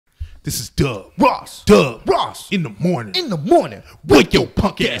This is Dub Ross in the morning. Wake your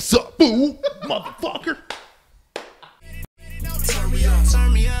punk ass up, fool, motherfucker. Turn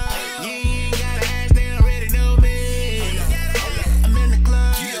me up. You ain't gotta ask, they already know me. I'm in the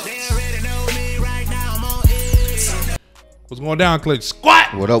club, they already know me. Right now I'm on it. What's going down, Click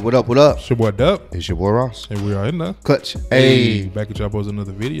Squat? What up? It's your boy Dub. It's your boy Ross. And we are in the Clutch. Hey, back at y'all boys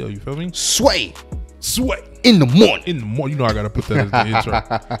another video, you feel me? Sway. In the morning. You know I gotta put that as the intro.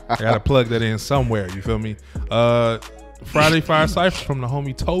 I gotta plug that in somewhere, you feel me? Friday Fire Cypher from the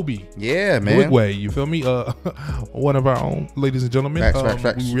homie Tobe. Yeah, man. Nwigwe, you feel me? One of our own, ladies and gentlemen.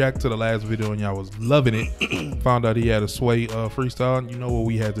 Facts. We reacted to the last video and y'all was loving it. Found out he had a Sway freestyle. You know what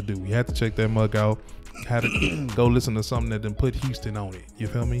we had to do? We had to check that mug out. Had to go listen to something that then put Houston on it. You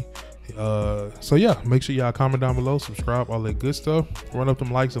feel me? So yeah, make sure y'all comment down below, subscribe, all that good stuff. Run up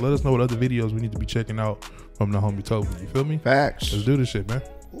them likes and let us know what other videos we need to be checking out from the homie Tobe. You feel me? Facts. Let's do this shit, man.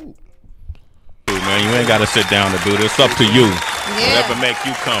 Ooh. Man, you ain't gotta sit down to do this. It's up to you. Whatever make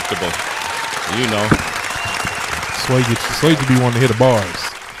you comfortable. You know. Sway to be wanting to hit the bars.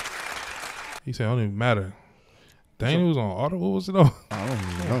 He said, "I don't even matter." Dang, it was on auto. What was it on? I don't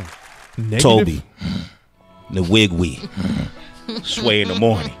even know. Negative? Tobe Nwigwe. Sway in the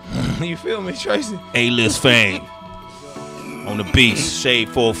morning. You feel me, Tracy? A-list fame. On the beast, Shade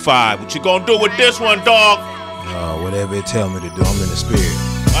 4-5. What you gonna do with this one, dog? Whatever it tell me to do, I'm in the spirit.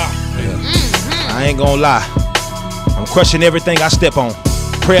 I ain't gonna lie, I'm crushing everything I step on.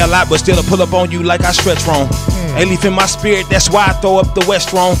 Pray a lot, but still I pull up on you like I stretch wrong. Ain't leaf in my spirit, that's why I throw up the West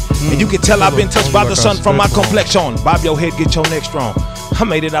strong. And you can tell I've been touched by the sun from my complexion. Bob your head, get your neck strong. I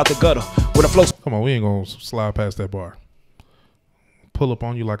made it out the gutter with a flow. Come on, we ain't gonna slide past that bar. Pull up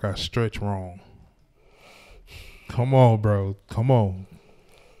on you like I stretch wrong. Come on, bro. Come on.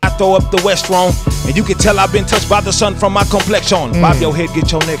 I throw up the West strong, and you can tell I've been touched by the sun from my complexion. Bob your head,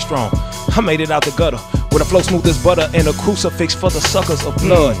 get your neck strong. I made it out the gutter with a flow smooth as butter and a crucifix for the suckers of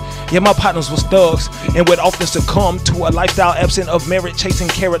blood. Yeah, my partners was thugs and would often succumb to a lifestyle absent of merit, chasing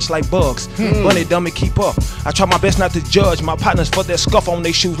carrots like bugs. Bunny dummy, keep up. I try my best not to judge my partners for their scuff on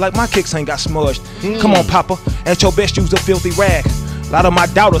their shoes like my kicks ain't got smudged. Come on, Papa, at your best use a filthy rag. A lot of my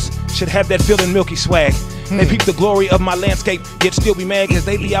doubters should have that feeling milky swag. They peep the glory of my landscape, yet still be mad cause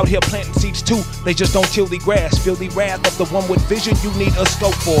they be out here planting seeds too. They just don't till the grass, feel the wrath of the one with vision you need a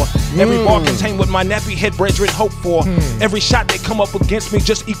scope for. Every bar contain what my nappy head brethren hope for. Every shot they come up against me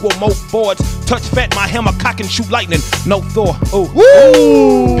just equal moat boards. Touch fat, my hammer cock and shoot lightning, no Thor.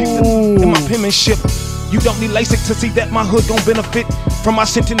 In my penmanship. You don't need LASIK to see that my hood gon' benefit from my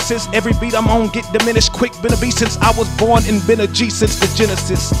sentences. Every beat I'm on get diminished quick. Been a beast since I was born and been a G since the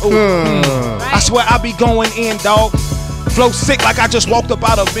Genesis. I swear I be going in, dog. Flow sick like I just walked up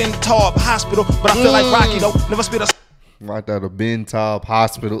out of Ben Taub Hospital, but I feel like Rocky though. Never spit a. Right out of Ben Taub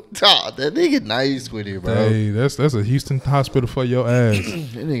Hospital. That nigga nice with it, bro. Hey, that's a Houston hospital for your ass.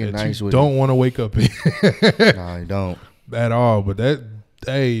 That nigga nice with it. Don't want to wake up in. Nah, you don't. At all, but that.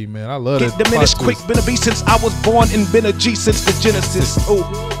 Hey man, I love it. Get diminished quick, been a beast since I was born and been a G since the Genesis.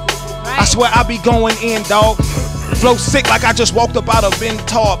 I swear I be going in, dog. Flow sick like I just walked up out of Ben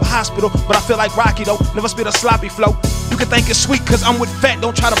Taub Hospital, but I feel like Rocky though. Never spit a sloppy flow. You can think it's sweet cause I'm with fat,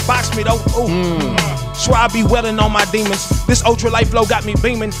 don't try to box me though. Swear I be welling on my demons. This ultra light flow got me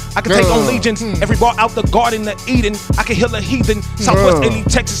beaming. I can take on legions. Every bar out the garden of Eden. I can heal a heathen. Southwest Italy,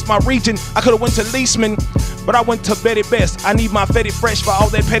 Texas, my region. I could've went to Leeseman, but I went to Betty Best. I need my Fetty Fresh for all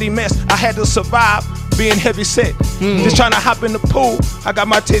that petty mess. I had to survive being heavy set. Just trying to hop in the pool. I got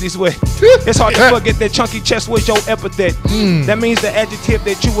my titties wet. It's hard to forget that chunky chest was your epithet. That means the adjective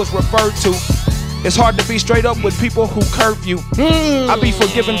that you was referred to. It's hard to be straight up with people who curve you. I be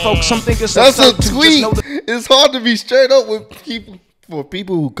forgiving folks. Some think it's that's a tweet. It's hard to be straight up with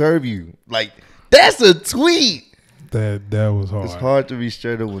people who curve you. Like that's a tweet. That was hard. It's hard to be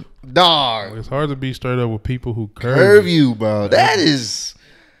straight up with dog. It's hard to be straight up with people who curve you, bro. That's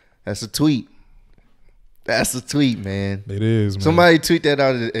a tweet. That's a tweet, man. It is, man. Somebody tweet that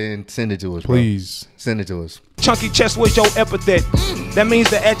out and send it to us, please. Bro. Send it to us. Chunky chest was your epithet. That means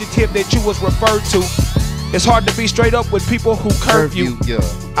the adjective that you was referred to. It's hard to be straight up with people who curve you.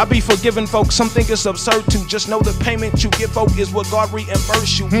 I be forgiving folks. Some think it's absurd to just know the payment you give folk is what God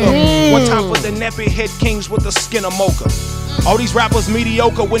reimburse you. One time for the nappy head kings with the skin of mocha. All these rappers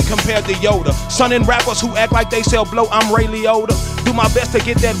mediocre when compared to Yoda. Son and rappers who act like they sell blow, I'm Ray Liotta. Do my best to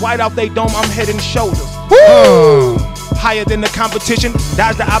get that white out they dome, I'm head and shoulders. Higher than the competition,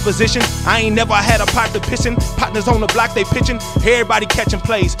 dodge the opposition. I ain't never had a partner pissing. Partners on the block, they pitching. Everybody catching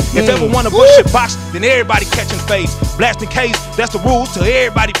plays. If ever want to bullshit box, then everybody catching phase. Blasting K's, that's the rules till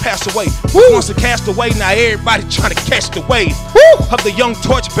everybody pass away. Once a cast away, now everybody trying to catch the wave. Of the young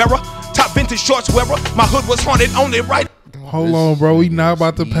torch bearer, top vintage shorts wearer. My hood was haunted, only right. Hold on, bro. We not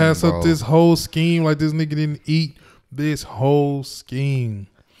about to scheme, pass bro. up this whole scheme like this nigga didn't eat this whole scheme.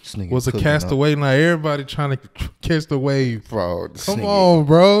 This nigga Was a cooking castaway. Now everybody trying to catch the wave. Bro, this Come nigga- on,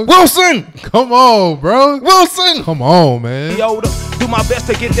 bro. Wilson! Come on, bro. Wilson! Come on, man. Yoda, do my best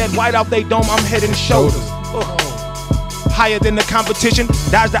to get that white out they dome. I'm head and shoulders. Higher than the competition,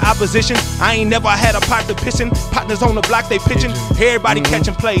 dodge the opposition. I ain't never had a partner pissing. Partners on the block, they pitching. Everybody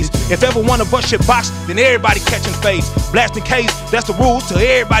catching plays. If ever want to bust shit box, then everybody catching phase. Blasting K's, that's the rules till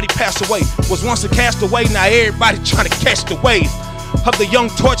everybody pass away. Was once a castaway, now everybody trying to catch the wave. Of the young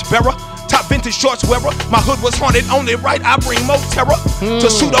torch bearer, top vintage shorts wearer. My hood was haunted, only right. I bring more terror to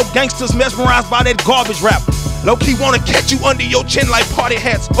pseudo gangsters mesmerized by that garbage rap. Low key wanna catch you under your chin like party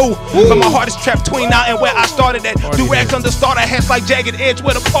hats. Ooh, but my heart is trapped between now and where I started at. Do rags under starter hats like jagged edge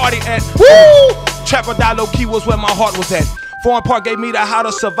where the party at. Woo! Trap or die low key was where my heart was at. Foreign Park gave me the how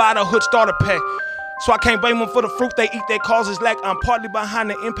to survive the hood starter pack. So I can't blame them for the fruit they eat that causes lack. I'm partly behind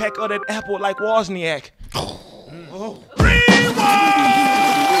the impact of that apple like Wozniak.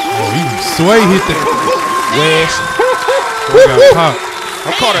 Sway hit that. West. Got popped.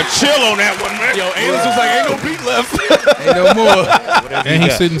 I caught a chill on that one, man. Yo, Ames was like, ain't no beat left. Ain't no more. And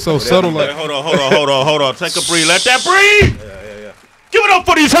he's sitting so subtle like. Hold on. Take a breathe. Let that breathe. Yeah. Give it up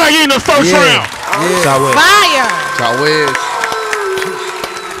for these hyenas first round. Fire! Southwest.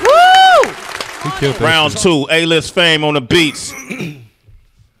 He killed that Round shit. 2, A-list fame on the beats. You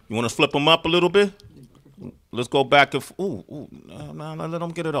want to flip them up a little bit? Let's go back. No, let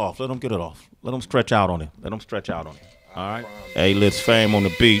them get it off. Let them stretch out on it. All right. A-list fame on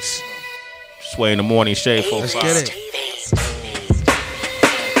the beats. Sway in the morning, shade 4-5. Let's get it.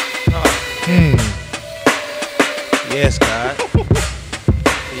 Yes, God.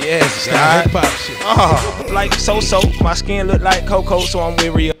 Yes, God. Hip hop shit. Like so-so, my skin look like cocoa, so I'm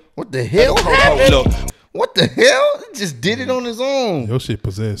weary of What the hell cocoa. happened? Look, What the hell? He just did it on his own. Your shit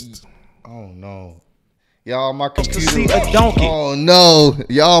possessed. Oh no. Y'all, my to computer. see a donkey. Oh no.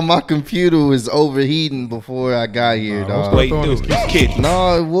 Y'all, my computer was overheating before I got here, dog. Wait, throwing dude, this you kidding?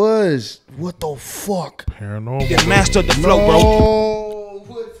 No, it was. What the fuck? Paranormal. Then master the flow, bro. No.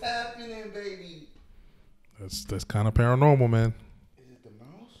 What's happening, baby? That's kind of paranormal, man. Is it the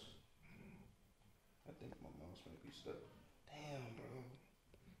mouse? I think my mouse might be stuck. Damn, bro.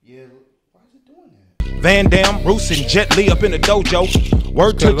 Yeah, why is it doing that? Van Dam, Bruce, and Jet Li up in the dojo.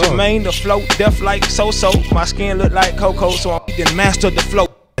 Word to cut it off. Jermaine, the flow, deaf like so-so. My skin look like cocoa, so I'm then master the flow.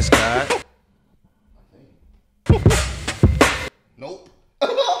 Yes, God. Nope.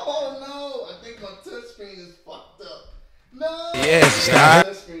 Oh no. I think my touchscreen is fucked up. No. Yes, My God.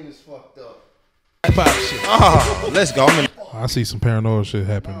 touchscreen is fucked up. Hip hop shit. Oh, let's go. I'm in I see some paranormal shit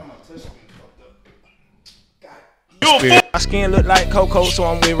happen. my skin look like cocoa, so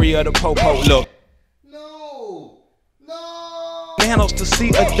I'm weary of the popo. Look, No. panels to see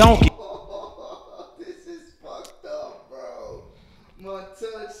a donkey. This is fucked up, bro. My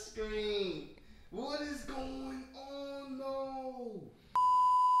touch screen. What is going on? No.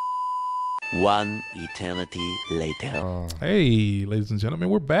 One eternity later. Hey, ladies and gentlemen,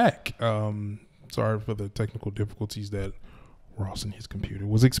 we're back. Sorry for the technical difficulties that Ross and his computer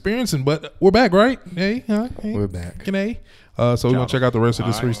was experiencing, but we're back, right? Hey, We're back. So we're gonna check out the rest of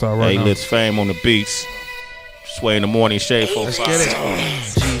this freestyle right now. A-list fame on the beats. Sway in the morning, shade 4-5. Let's get it.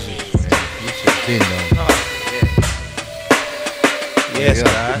 Jesus, man. You should have been though. Yes,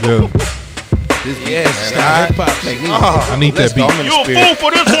 God. Yeah, This Yes, man, God. Hip hop shit. I need that beat. I'm in You the a spirit. fool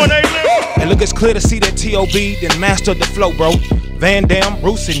for this one, A-list. And look, it's clear to see that T.O.B. then mastered the flow, bro. Van Dam,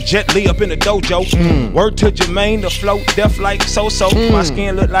 Bruce, and Jet Li up in the dojo. Word to Jermaine, the flow, deaf like so-so. My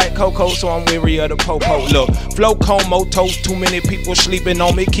skin look like cocoa, so I'm weary of the popo. Look, flow comatose, too many people sleeping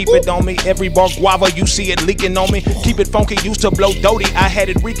on me. Keep it on me, every bar guava, you see it leaking on me. Keep it funky, used to blow doty, I had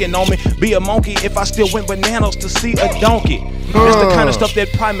it reeking on me. Be a monkey if I still went bananas to see a donkey. That's the kind of stuff that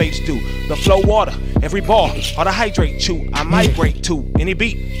primates do. The flow water, every bar, or the hydrate chew. I migrate to any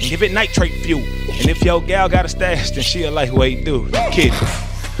beat and give it nitrate fuel. And if your gal got a stash, then she'll like, wait, dude, I'm kidding.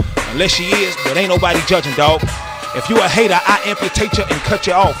 Unless she is, but ain't nobody judging, dog. If you a hater, I amputate you and cut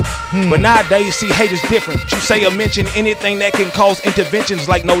you off. But nowadays, see, hate is different. You say or mention anything that can cause interventions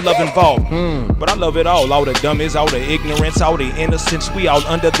like no love involved. But I love it all the dummies, all the ignorance, all the innocence. We all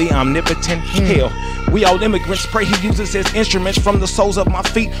under the omnipotent hell. We all immigrants, pray he uses his instruments from the soles of my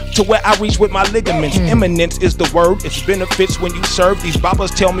feet to where I reach with my ligaments. Eminence is the word, it's benefits when you serve. These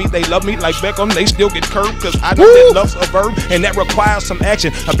boppers tell me they love me like Beckham, they still get curved, cause I know that love's a verb, and that requires some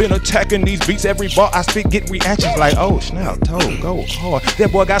action. I've been attacking these beats, every bar I spit get reactions like, oh snap, toe, go hard.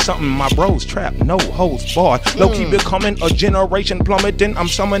 That boy got something, my bros trapped, no holds barred. Low-key becoming a generation plummeting. I'm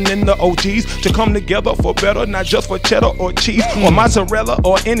summoning the OGs to come together for better, not just for cheddar or cheese or mozzarella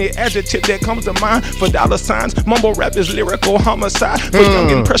or any adjective that comes to mind. For dollar signs, mumble rap is lyrical homicide. For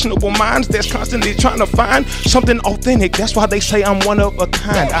young impressionable minds that's constantly trying to find something authentic. That's why they say I'm one of a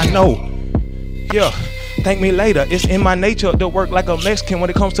kind. I know. Yeah. Thank me later. It's in my nature to work like a Mexican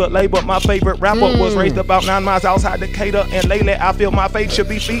when it comes to labor. My favorite rapper was raised about 9 miles outside Decatur, and lately I feel my fate should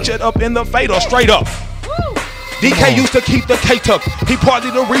be featured up in the fader. Straight up. DK used to keep the K tuck. He partly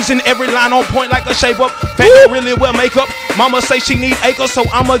the reason every line on point like a shape up. Fat really well makeup. Mama say she need acres, so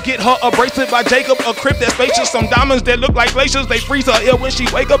I'ma get her a bracelet by Jacob, a crib that's spacious, some diamonds that look like glaciers. They freeze her ear when she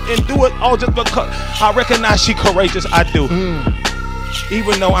wake up and do it all just because I recognize she courageous. I do.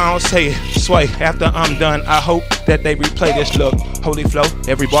 Even though I don't say it, sway. After I'm done, I hope that they replay this look. Holy flow,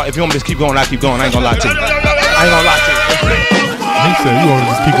 every bar. If you want me to keep going, I keep going. I ain't gonna lie to you. I ain't gonna lie to you. He said, "You want to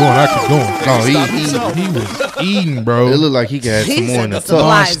just keep going? I keep going." No, he was eating, bro. It looked like he got some more in the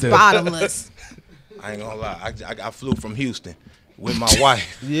supply is bottomless. I ain't gonna lie. I flew from Houston with my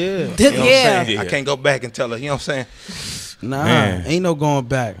wife. Yeah. You know what I'm saying? I can't go back and tell her. You know what I'm saying? Nah, Man. ain't no going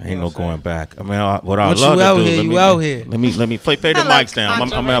back. Ain't no going back. I mean, what I Once love you out to do, here, you out here. Let me fade the mics down. I'm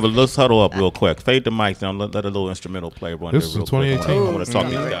gonna have a little huddle up real quick. Fade the mics down. Let a little instrumental play run. This there is real quick. 2018. I want to talk to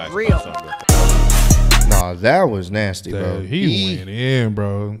these guys. Real. about something real quick. Nah, that was nasty, bro. He went in,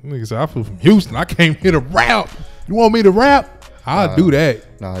 bro. Nigga said, "I flew from Houston. I came here to rap. You want me to rap? I'll do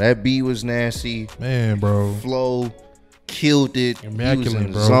that." Nah, that beat was nasty. Man, bro. Flow killed it. Immaculate, he was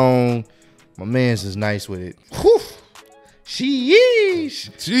in the bro. zone. My man's is nice with it. Whew. Sheesh.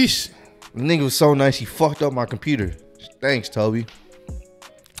 Jeez. The nigga was so nice, he fucked up my computer. Thanks, Toby.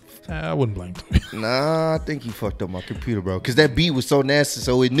 I wouldn't blame him. Nah, I think he fucked up my computer, bro. Cause that beat was so nasty,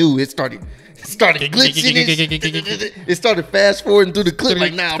 so it knew it started glitching. It started fast forwarding through the clip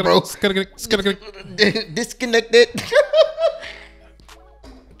like, nah, bro. Disconnected.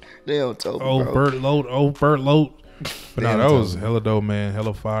 Damn, Toby, Old bro. Bert load. But Damn, no, that was Toby. hella dope, man.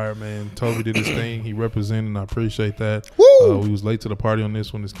 Hella fire, man. Toby did his thing. He represented, and I appreciate that. Woo! We was late to the party on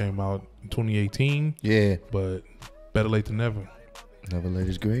this one. This came out in 2018. Yeah. But better late than never. Never late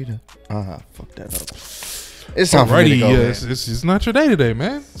is greater. Fuck that up. It's time for me to Alrighty, go, yeah, man. it's just not your day today,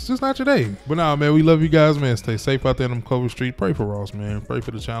 man. It's just not your day. But nah, man, we love you guys, man. Stay safe out there in them Clover Street. Pray for Ross, man. Pray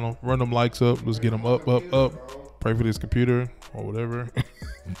for the channel. Run them likes up. Let's get them up. Pray for this computer or whatever.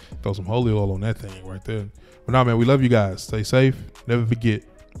 Throw some holy oil on that thing right there. But nah, man, we love you guys. Stay safe. Never forget.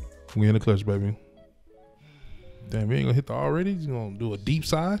 We in the clutch, baby. Damn, we ain't gonna hit the already. You gonna do a deep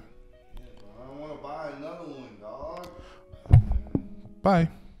side? I don't want to buy another one, dog. Bye.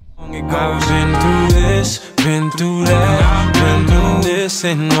 It goes into this, been through that,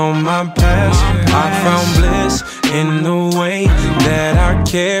 reminiscing on my past. I found bliss in the way that I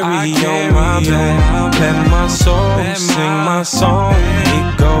carry on my back. Let my soul sing my song.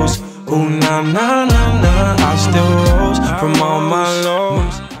 It goes, ooh, na na na na. I still rose from all my lows.